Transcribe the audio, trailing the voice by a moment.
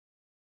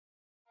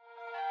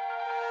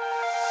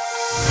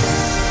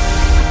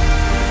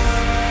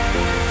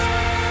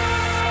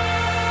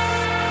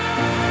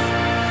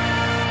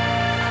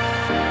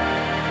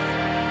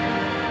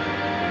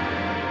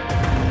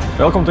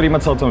Welcome to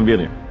Rimac's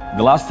Automobili.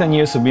 The last 10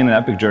 years have been an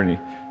epic journey,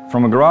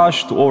 from a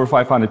garage to over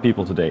 500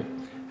 people today.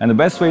 And the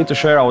best way to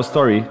share our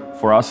story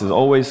for us is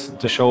always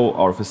to show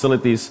our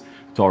facilities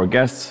to our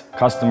guests,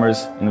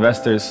 customers,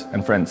 investors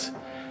and friends.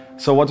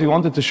 So what we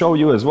wanted to show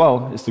you as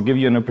well is to give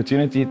you an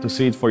opportunity to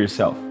see it for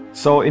yourself.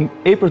 So in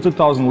April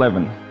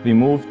 2011, we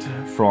moved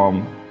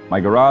from my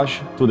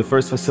garage to the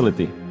first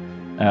facility.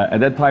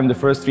 At that time, the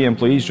first 3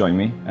 employees joined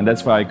me, and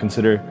that's why I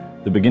consider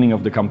the beginning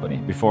of the company.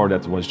 Before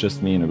that was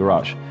just me in a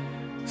garage.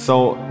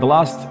 So the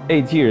last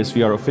 8 years,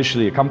 we are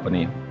officially a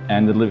company,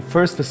 and the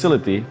first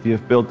facility, we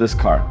have built this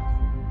car.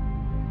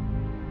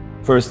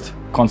 First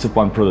Concept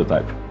 1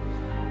 prototype.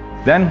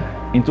 Then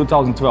in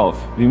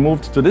 2012, we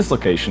moved to this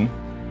location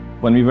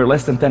when we were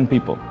less than 10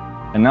 people.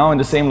 And now in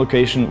the same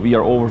location, we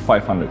are over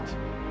 500.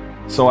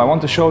 So I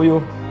want to show you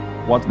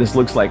what this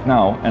looks like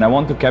now, and I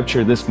want to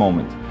capture this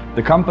moment.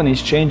 The company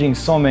is changing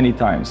so many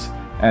times,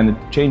 and it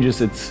changes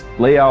its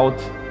layout,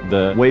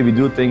 the way we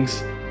do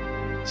things.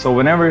 So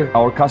whenever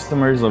our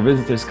customers or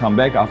visitors come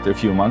back after a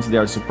few months, they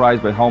are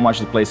surprised by how much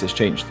the place has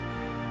changed.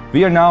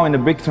 We are now in a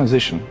big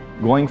transition,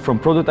 going from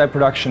prototype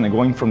production and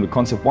going from the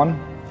Concept 1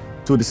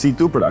 to the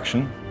C2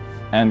 production,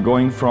 and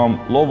going from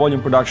low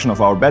volume production of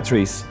our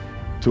batteries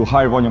to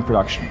higher volume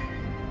production.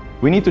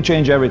 We need to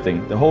change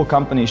everything. The whole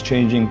company is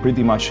changing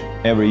pretty much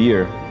every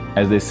year.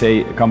 As they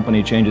say, a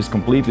company changes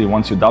completely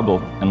once you double,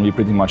 and we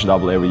pretty much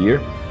double every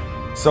year.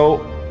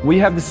 So we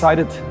have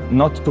decided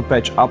not to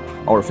patch up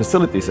our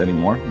facilities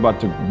anymore, but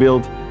to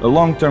build a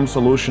long-term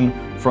solution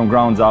from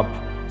ground up.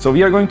 So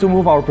we are going to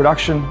move our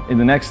production in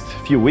the next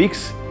few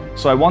weeks.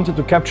 So I wanted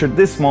to capture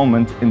this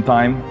moment in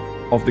time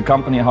of the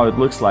company, how it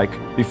looks like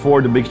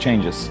before the big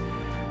changes.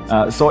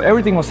 So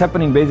everything was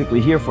happening basically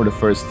here for the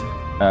first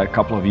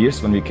couple of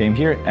years when we came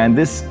here, and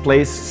this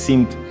place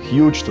seemed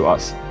huge to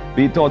us.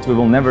 We thought we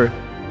will never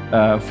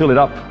fill it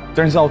up.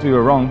 Turns out we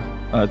were wrong.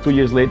 2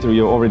 years later,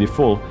 we were already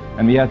full,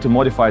 and we had to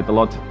modify it a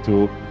lot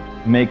to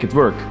make it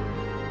work.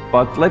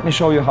 But let me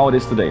show you how it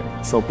is today.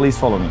 So please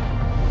follow me.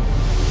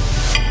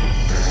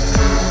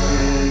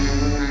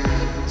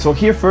 So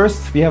here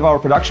first, we have our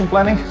production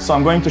planning. So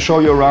I'm going to show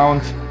you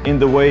around in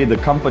the way the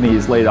company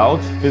is laid out.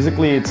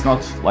 Physically, it's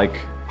not like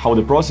how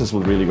the process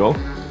would really go.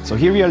 So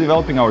here we are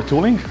developing our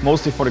tooling,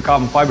 mostly for the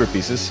carbon fiber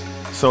pieces.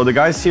 So the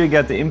guys here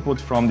get the input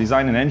from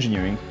design and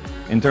engineering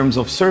in terms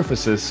of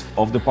surfaces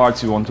of the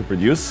parts we want to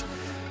produce.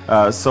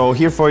 So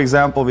here, for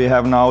example, we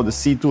have now the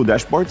C2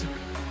 dashboard.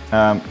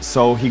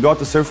 So he got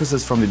the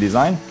surfaces from the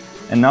design,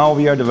 and now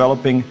we are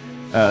developing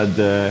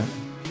the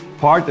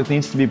part that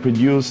needs to be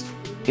produced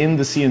in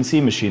the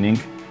CNC machining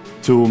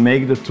to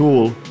make the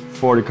tool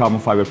for the carbon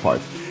fiber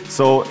part.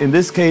 So in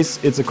this case,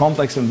 it's a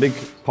complex and big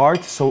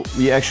part, so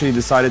we actually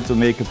decided to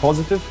make a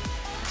positive.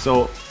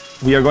 So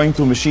we are going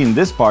to machine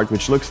this part,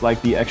 which looks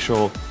like the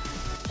actual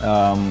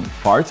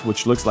part,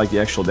 which looks like the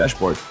actual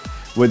dashboard,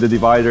 with the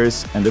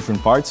dividers and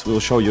different parts.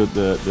 We'll show you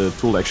the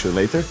tool actually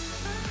later.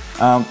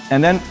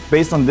 And then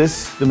based on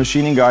this, the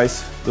machining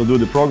guys will do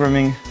the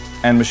programming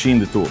and machine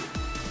the tool.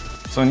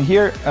 So in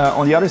here,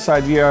 on the other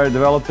side, we are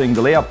developing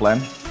the layup plan.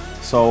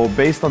 So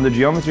based on the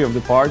geometry of the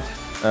part,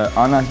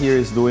 Anna here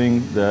is doing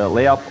the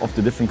layup of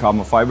the different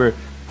carbon fiber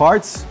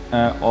parts,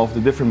 of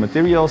the different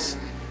materials,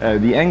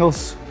 the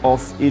angles of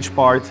each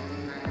part,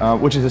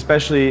 which is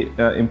especially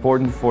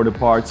important for the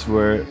parts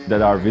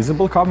that are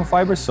visible carbon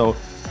fiber. So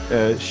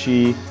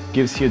she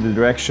gives here the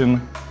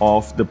direction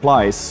of the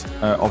plies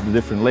of the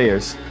different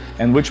layers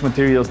and which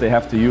materials they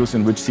have to use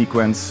in which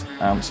sequence.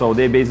 So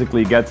they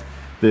basically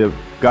the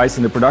guys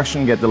in the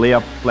production get the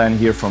layup plan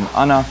here from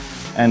Anna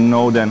and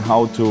know then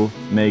how to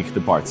make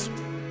the parts.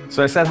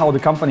 So I said how the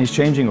company is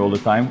changing all the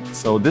time.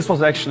 So this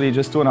was actually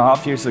just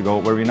 2.5 years ago,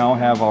 where we now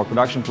have our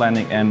production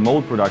planning and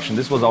mold production.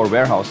 This was our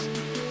warehouse.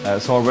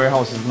 So our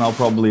warehouse is now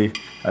probably,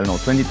 I don't know,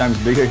 20 times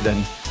bigger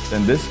than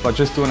this, but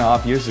just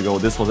 2.5 years ago,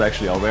 this was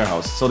actually our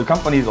warehouse. So the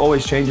company is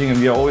always changing, and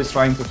we are always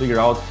trying to figure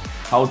out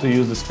how to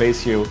use the space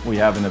here we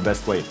have in the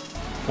best way.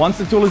 Once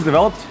the tool is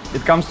developed,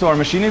 it comes to our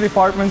machining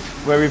department,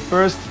 where we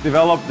first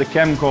develop the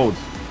chem code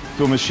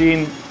to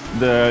machine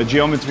the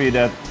geometry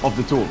of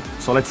the tool.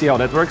 So let's see how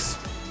that works.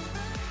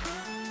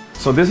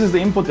 So this is the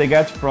input they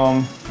get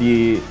from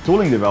the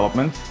tooling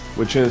development,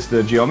 which is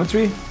the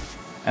geometry.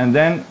 And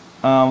then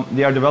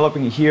they are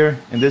developing here,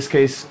 in this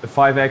case, a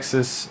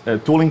 5-axis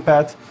tooling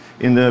pad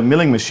in the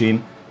milling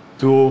machine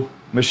to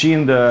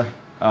machine the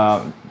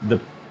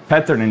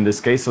pattern in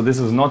this case. So this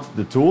is not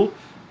the tool,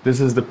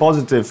 this is the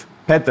positive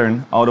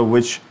pattern out of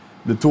which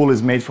the tool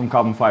is made from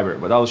carbon fiber,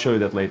 but I'll show you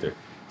that later.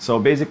 So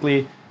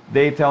basically,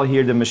 they tell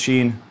here the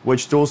machine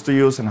which tools to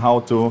use and how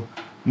to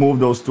move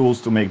those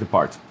tools to make the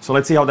part. So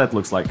let's see how that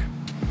looks like.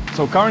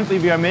 So currently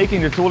we are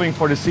making the tooling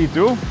for the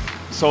C2.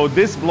 So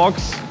this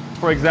blocks,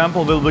 for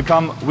example, will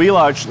become wheel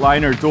arch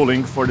liner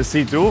tooling for the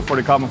C2, for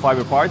the carbon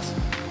fiber parts.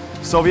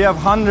 So we have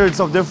hundreds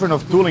of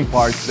different tooling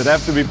parts that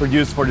have to be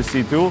produced for the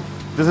C2.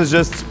 This is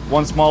just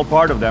one small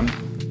part of them.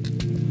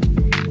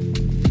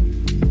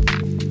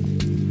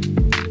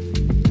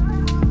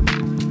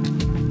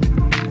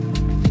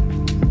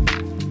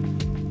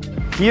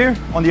 Here,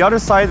 on the other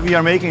side, we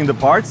are making the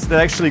parts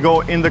that actually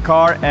go in the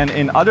car and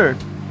in other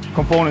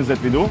components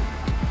that we do.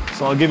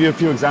 So I'll give you a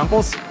few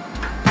examples.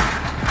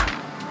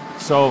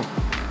 So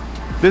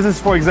this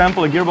is, for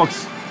example, a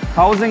gearbox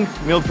housing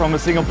milled from a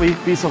single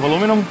piece of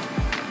aluminum.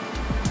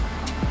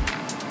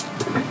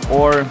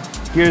 Or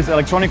here's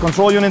electronic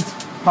control unit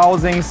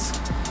housings.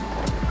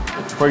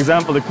 For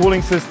example, the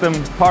cooling system,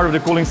 part of the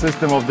cooling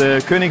system of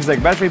the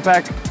Koenigsegg battery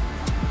pack.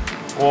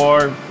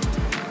 Or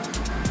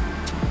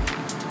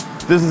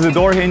this is a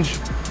door hinge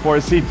for a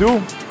C2,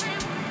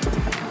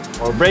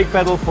 or brake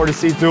pedal for the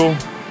C2,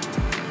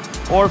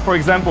 or for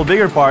example,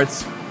 bigger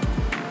parts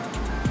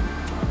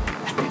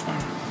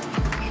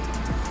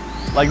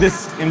like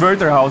this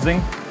inverter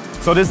housing.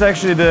 So this is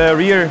actually the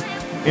rear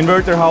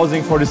inverter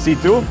housing for the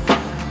C2.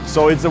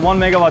 So it's a 1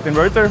 megawatt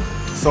inverter,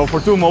 so for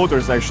 2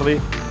 motors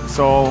actually.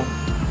 So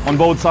on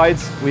both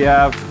sides we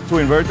have 2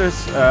 inverters.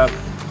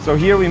 So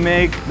here we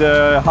make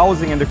the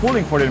housing and the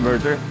cooling for the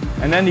inverter,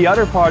 and then the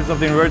other parts of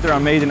the inverter are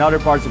made in other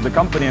parts of the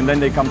company, and then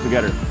they come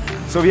together.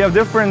 So we have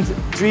different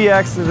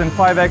 3-axis and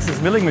 5-axis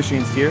milling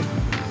machines here,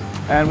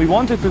 and we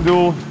wanted to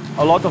do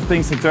a lot of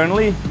things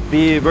internally,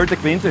 be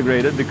vertically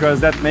integrated, because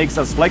that makes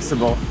us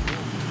flexible,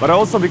 but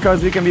also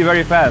because we can be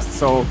very fast.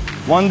 So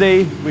one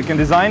day we can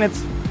design it,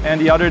 and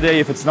the other day,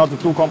 if it's not a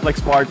too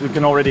complex part, we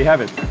can already have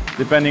it,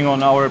 depending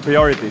on our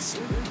priorities.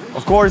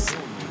 Of course,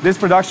 this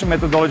production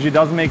methodology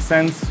doesn't make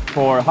sense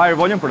for higher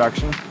volume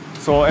production.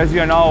 So as we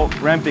are now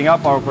ramping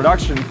up our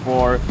production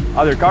for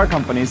other car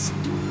companies,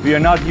 we are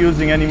not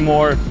using any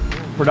more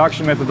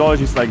production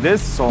methodologies like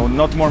this. So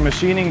not more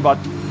machining, but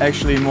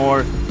actually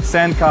more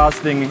sand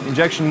casting,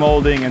 injection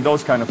molding, and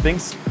those kind of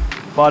things.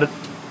 But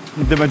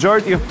the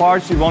majority of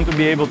parts we want to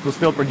be able to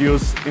still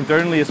produce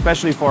internally,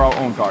 especially for our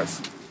own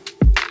cars.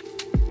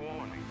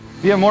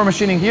 We have more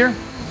machining here.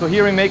 So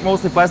here we make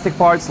mostly plastic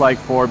parts, like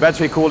for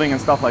battery cooling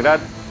and stuff like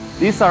that.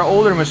 These are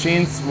older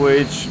machines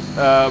which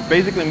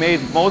basically made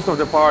most of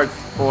the parts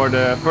for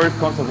the first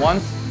Concept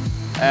 1s,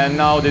 and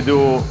now they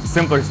do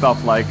simpler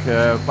stuff like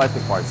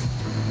plastic parts.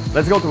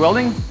 Let's go to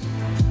welding.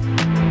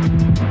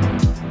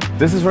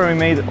 This is where we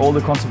made all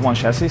the Concept 1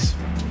 chassis.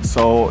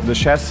 So the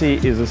chassis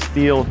is a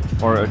steel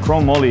or a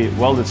chrome moly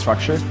welded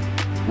structure,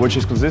 which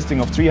is consisting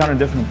of 300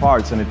 different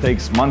parts, and it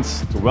takes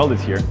months to weld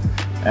it here.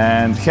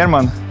 And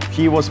Herman,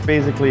 he was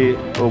basically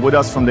with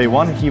us from day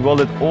one. He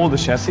welded all the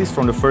chassis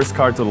from the first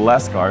car to the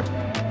last car.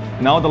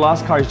 Now the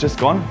last car is just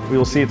gone. We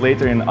will see it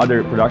later in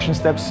other production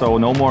steps, so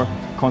no more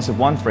Concept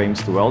 1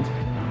 frames to weld.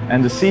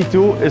 And the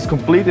C2 is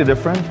completely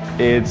different.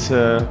 It's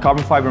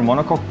carbon fiber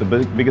monocoque, the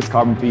biggest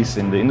carbon piece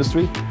in the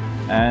industry.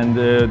 And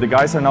the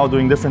guys are now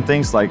doing different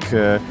things like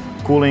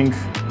cooling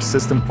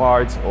system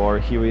parts, or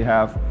here we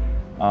have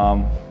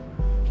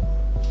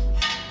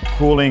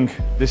cooling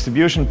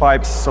distribution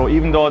pipes. So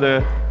even though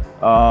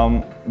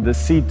the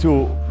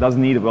C2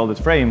 doesn't need a welded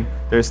frame,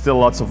 there's still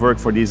lots of work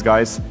for these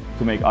guys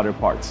to make other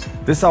parts.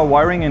 This is our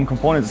wiring and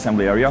component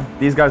assembly area.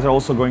 These guys are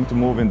also going to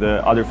move in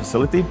the other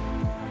facility.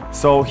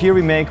 So here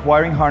we make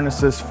wiring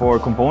harnesses for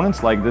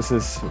components, like this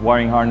is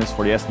wiring harness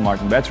for the Aston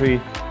Martin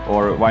battery,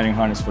 or wiring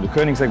harness for the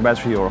Koenigsegg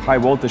battery, or high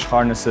voltage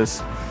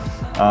harnesses.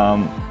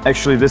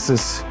 Actually, this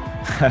is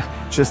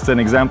just an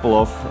example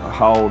of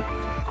how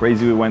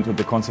crazy we went with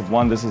the Concept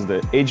 1. This is the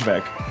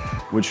HVAC,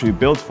 which we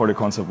built for the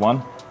Concept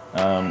 1.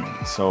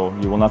 So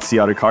you will not see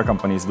other car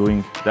companies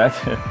doing that,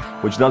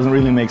 which doesn't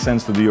really make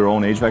sense to do your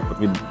own HVAC, but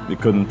we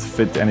couldn't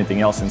fit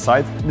anything else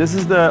inside. This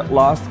is the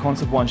last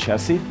Concept 1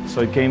 chassis.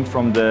 So it came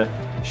from the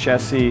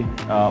chassis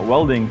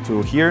welding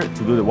to here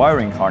to do the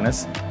wiring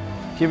harness.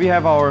 Here we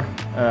have our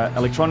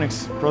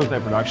electronics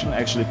prototype production,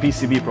 actually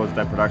PCB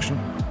prototype production.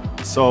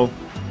 So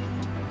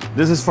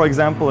this is, for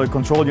example, a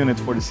control unit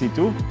for the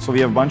C2. So we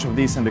have a bunch of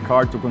these in the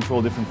car to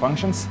control different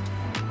functions.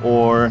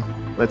 Or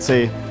let's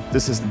say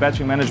this is the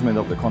battery management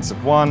of the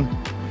Concept 1,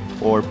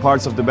 or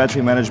parts of the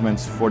battery management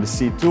for the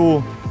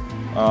C2,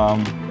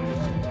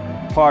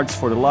 parts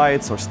for the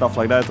lights or stuff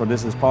like that, or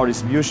this is power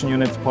distribution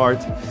unit part.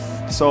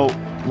 So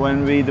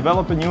when we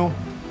develop a new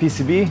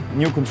PCB,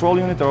 new control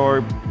unit,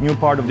 or new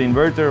part of the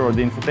inverter or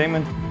the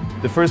infotainment,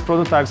 the first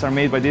prototypes are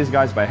made by these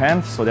guys by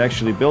hand, so they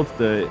actually built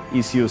the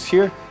ECUs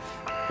here.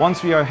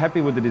 Once we are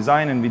happy with the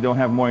design and we don't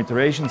have more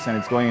iterations and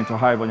it's going into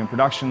high volume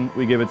production,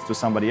 we give it to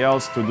somebody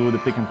else to do the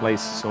pick and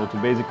place. So to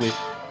basically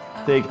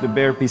take the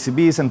bare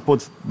PCBs and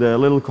put the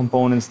little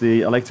components,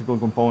 the electrical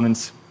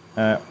components,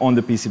 on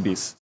the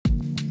PCBs.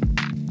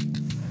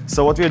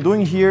 So what we are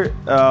doing here,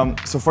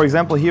 so for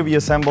example, here we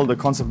assemble the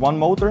Concept 1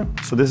 motor.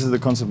 So this is the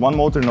Concept 1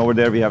 motor, and over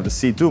there we have the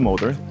C2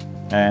 motor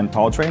and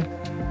powertrain.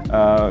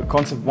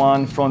 Concept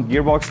 1 front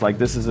gearbox, like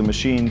this is a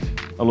machined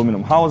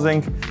aluminum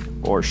housing,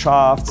 or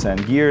shafts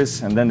and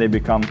gears, and then they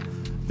become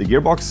the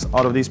gearbox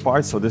out of these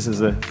parts. So this is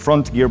a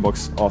front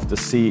gearbox of the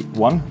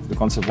C1, the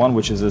Concept 1,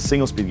 which is a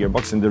single-speed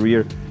gearbox. In the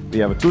rear, we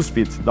have a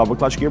two-speed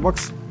double-clutch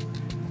gearbox.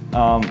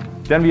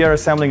 Then we are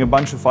assembling a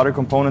bunch of other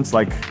components,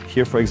 like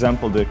here, for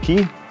example, the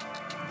key.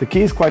 The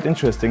key is quite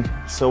interesting.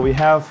 So we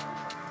have,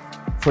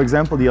 for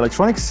example, the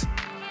electronics,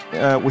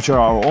 which are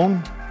our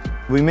own.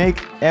 We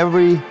make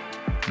every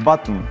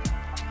button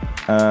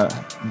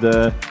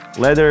The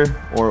leather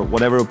or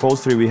whatever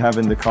upholstery we have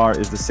in the car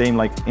is the same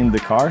like in the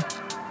car.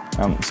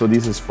 So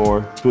this is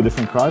for 2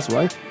 different cars,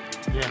 right?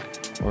 Yeah.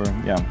 Or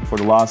yeah, for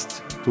the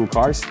last 2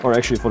 cars, or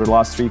actually for the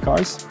last 3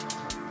 cars.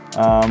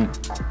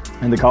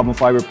 And the carbon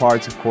fiber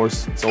parts, of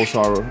course, it's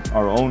also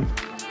our own.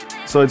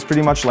 So it's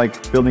pretty much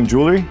like building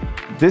jewelry.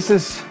 This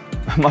is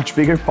a much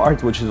bigger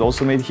part, which is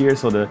also made here,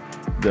 so the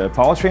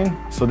powertrain.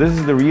 So this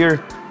is the rear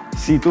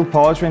C2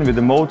 powertrain with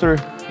the motor,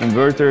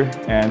 inverter,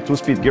 and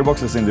 2-speed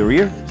gearboxes in the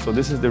rear. So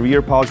this is the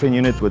rear powertrain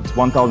unit with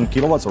 1000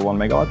 kilowatts or 1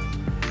 megawatt.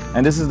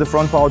 And this is the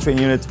front powertrain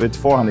unit with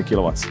 400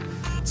 kilowatts.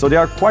 So they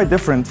are quite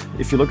different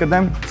if you look at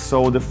them.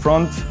 So the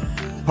front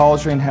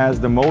powertrain has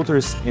the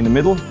motors in the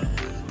middle,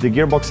 the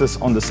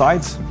gearboxes on the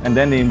sides, and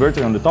then the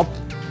inverter on the top.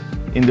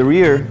 In the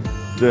rear,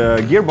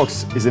 the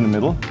gearbox is in the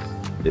middle.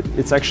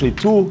 It's actually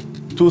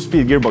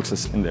 2-speed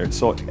gearboxes in there.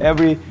 So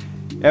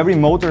every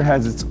motor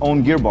has its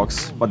own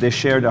gearbox, but they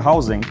share the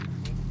housing,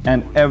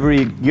 and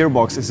every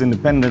gearbox is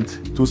independent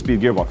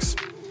 2-speed gearbox.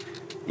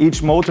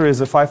 Each motor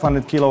is a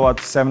 500 kilowatt,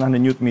 700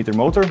 newton meter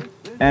motor,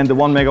 and the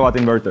 1 megawatt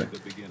inverter.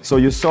 So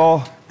you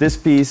saw this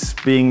piece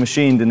being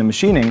machined in the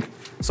machining.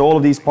 So all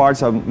of these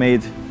parts are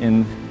made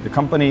in the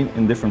company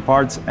in different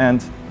parts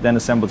and then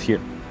assembled here.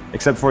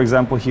 Except, for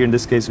example, here in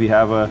this case we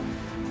have a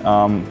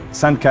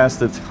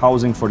sand-casted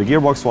housing for the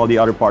gearbox, while the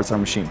other parts are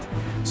machined.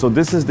 So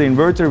this is the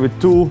inverter with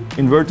 2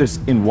 inverters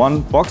in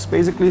one box,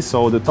 basically.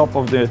 So the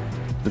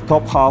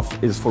top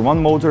half is for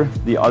one motor,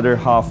 the other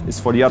half is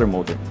for the other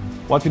motor.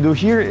 What we do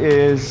here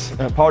is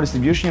power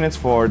distribution units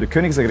for the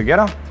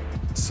Koenigsegg.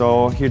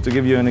 So here to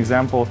give you an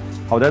example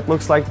how that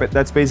looks like, but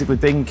that's basically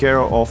taking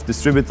care of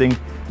distributing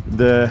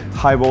the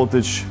high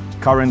voltage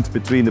current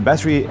between the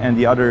battery and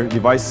the other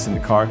devices in the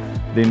car,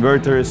 the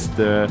inverters,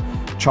 the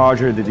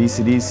charger, the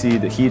DC-DC,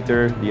 the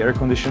heater, the air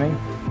conditioning.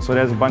 So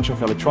there's a bunch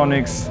of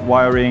electronics,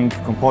 wiring,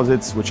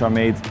 composites, which are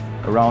made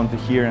around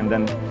here and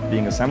then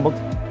being assembled.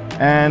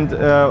 And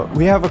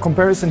we have a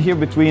comparison here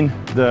between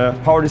the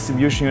power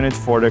distribution unit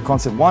for the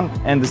Concept 1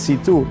 and the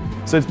C2.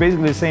 So it's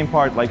basically the same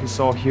part like you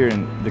saw here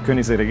in the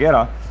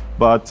Koenigsegg,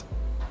 but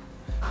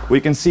we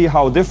can see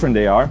how different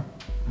they are,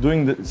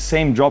 doing the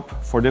same job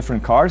for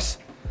different cars.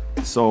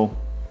 So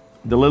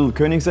the little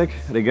Koenigsegg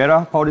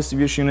power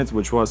distribution unit,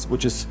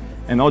 which is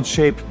an odd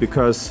shape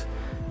because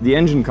the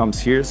engine comes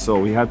here, so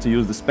we had to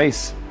use the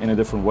space in a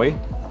different way.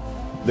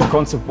 The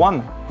Concept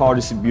 1 power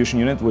distribution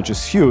unit, which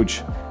is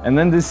huge, and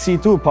then the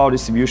C2 power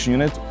distribution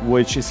unit,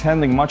 which is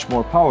handling much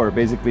more power,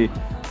 basically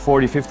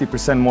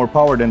 40–50% more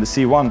power than the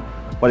C1,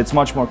 but it's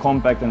much more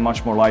compact and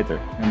much more lighter.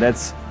 And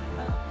that's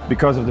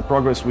because of the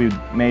progress we've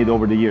made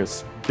over the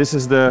years. This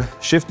is the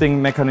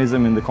shifting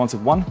mechanism in the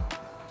Concept 1.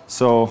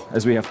 So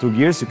as we have 2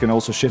 gears, you can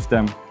also shift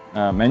them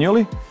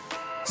manually.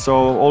 So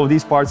all of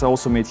these parts are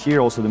also made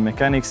here, also the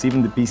mechanics,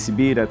 even the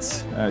PCB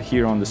that's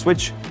here on the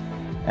switch.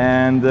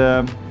 And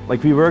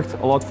like we worked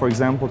a lot, for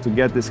example, to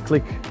get this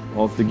click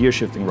of the gear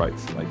shifting right.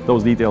 Like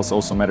those details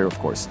also matter, of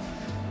course.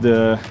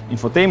 The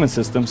infotainment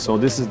system, so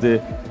this is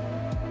the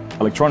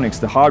electronics,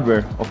 the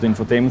hardware of the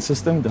infotainment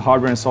system. The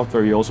hardware and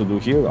software we also do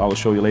here. I will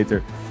show you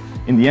later.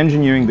 In the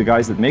engineering, the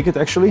guys that make it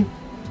actually,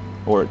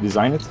 or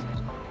design it.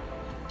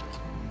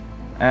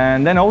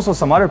 And then also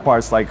some other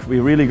parts, like we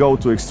really go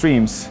to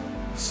extremes.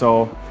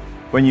 So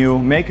when you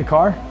make a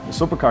car, a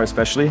supercar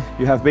especially,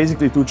 you have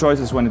basically 2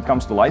 choices when it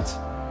comes to lights.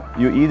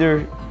 You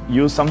either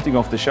use something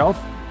off the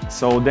shelf,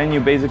 so then you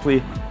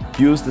basically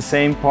use the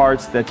same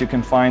parts that you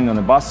can find on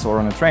a bus or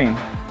on a train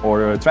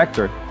or a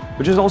tractor,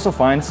 which is also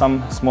fine.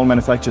 Some small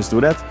manufacturers do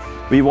that.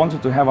 We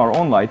wanted to have our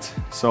own lights,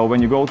 so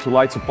when you go to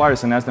light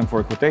suppliers and ask them for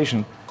a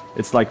quotation,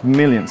 it's like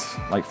millions,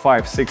 like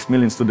 5–6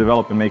 millions to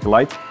develop and make a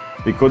light.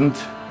 We couldn't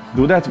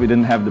do that, we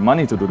didn't have the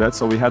money to do that,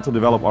 so we had to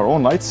develop our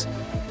own lights.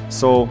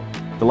 So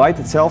the light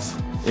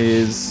itself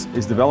is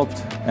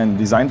developed and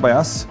designed by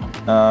us,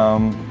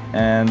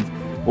 and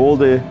all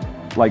the,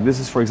 like this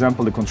is for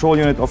example the control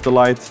unit of the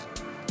light,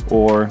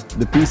 or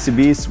the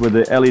PCBs with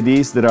the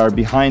LEDs that are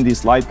behind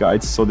these light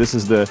guides. So this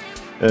is the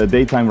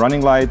daytime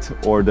running light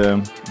or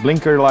the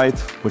blinker light,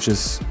 which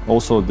is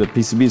also the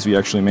PCBs we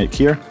actually make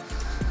here.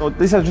 So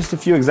these are just a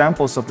few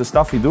examples of the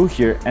stuff we do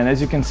here, and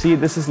as you can see,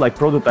 this is like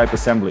prototype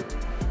assembly.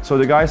 So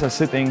the guys are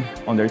sitting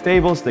on their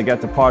tables, they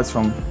get the parts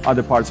from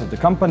other parts of the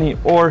company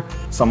or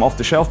some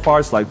off-the-shelf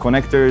parts like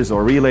connectors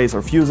or relays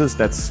or fuses.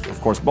 That's of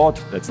course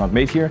bought, that's not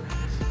made here.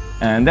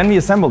 And then we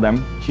assemble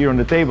them here on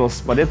the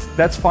tables, but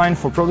that's fine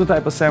for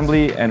prototype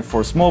assembly and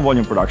for small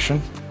volume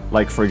production,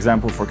 like for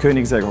example for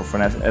Koenigsegg or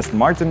for Aston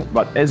Martin.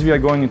 But as we are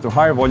going into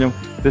higher volume,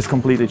 this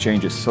completely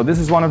changes. So this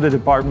is one of the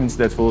departments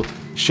that will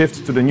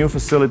shift to the new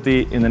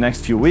facility in the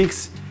next few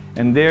weeks.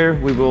 And there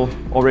we will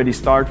already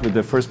start with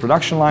the first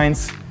production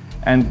lines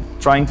and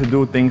trying to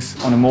do things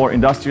on a more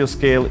industrial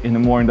scale, in a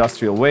more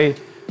industrial way.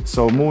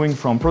 So moving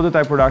from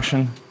prototype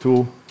production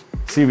to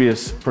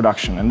serious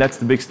production, and that's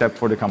the big step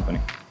for the company.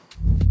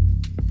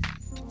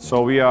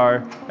 So we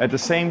are at the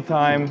same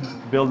time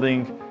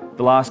building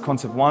the last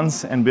Concept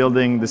 1s and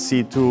building the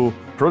C2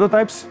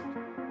 prototypes.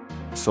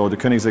 So the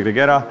Koenigsegg,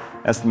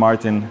 Aston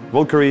Martin,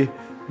 Valkyrie,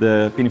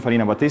 the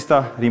Pininfarina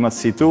Battista, Rimac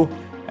C2,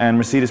 and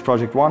Mercedes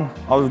Project 1.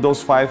 Out of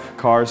those 5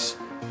 cars,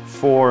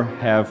 4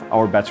 have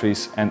our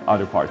batteries and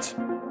other parts.